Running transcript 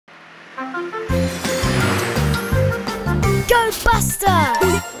Go, Buster!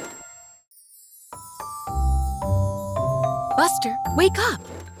 Buster, wake up!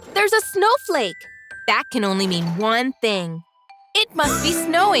 There's a snowflake! That can only mean one thing. It must be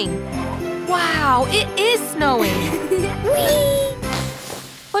snowing! Wow, it is snowing! Whee!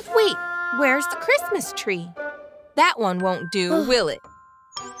 But wait, where's the Christmas tree? That one won't do, will it?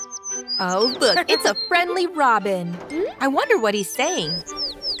 Oh, look, it's a friendly robin. I wonder what he's saying.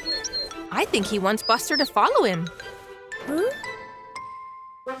 I think he wants Buster to follow him.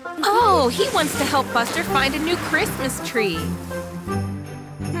 Oh, he wants to help Buster find a new Christmas tree.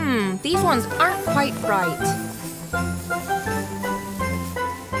 These ones aren't quite right.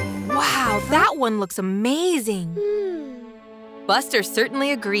 Wow, that one looks amazing. Buster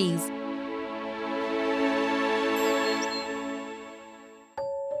certainly agrees.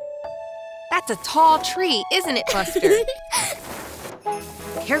 That's a tall tree, isn't it, Buster?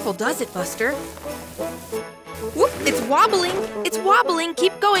 Careful does it, Buster. Whoop, it's wobbling. It's wobbling.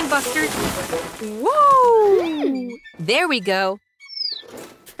 Keep going, Buster. Whoa! There we go.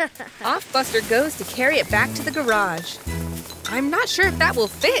 Off Buster goes to carry it back to the garage. I'm not sure if that will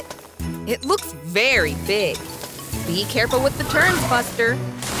fit. It looks very big. Be careful with the turns, Buster.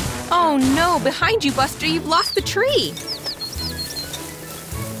 Oh no, behind you, Buster, you've lost the tree.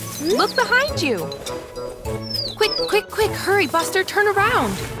 Look behind you. Quick, quick, quick, hurry, Buster, turn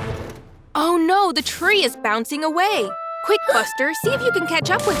around. Oh no, the tree is bouncing away. Quick, Buster, see if you can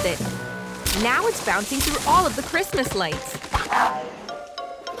catch up with it. Now it's bouncing through all of the Christmas lights.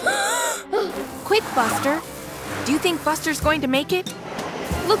 Quick, Buster. Do you think Buster's going to make it?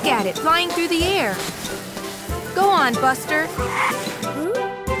 Look at it, flying through the air. Go on, Buster.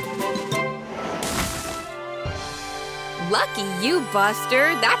 Lucky you,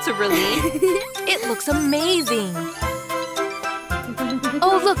 Buster. That's a relief. It looks amazing.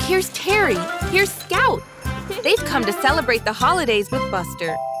 Oh, look, here's Terry. Here's Scout. They've come to celebrate the holidays with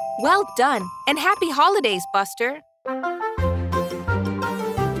Buster. Well done, and happy holidays, Buster.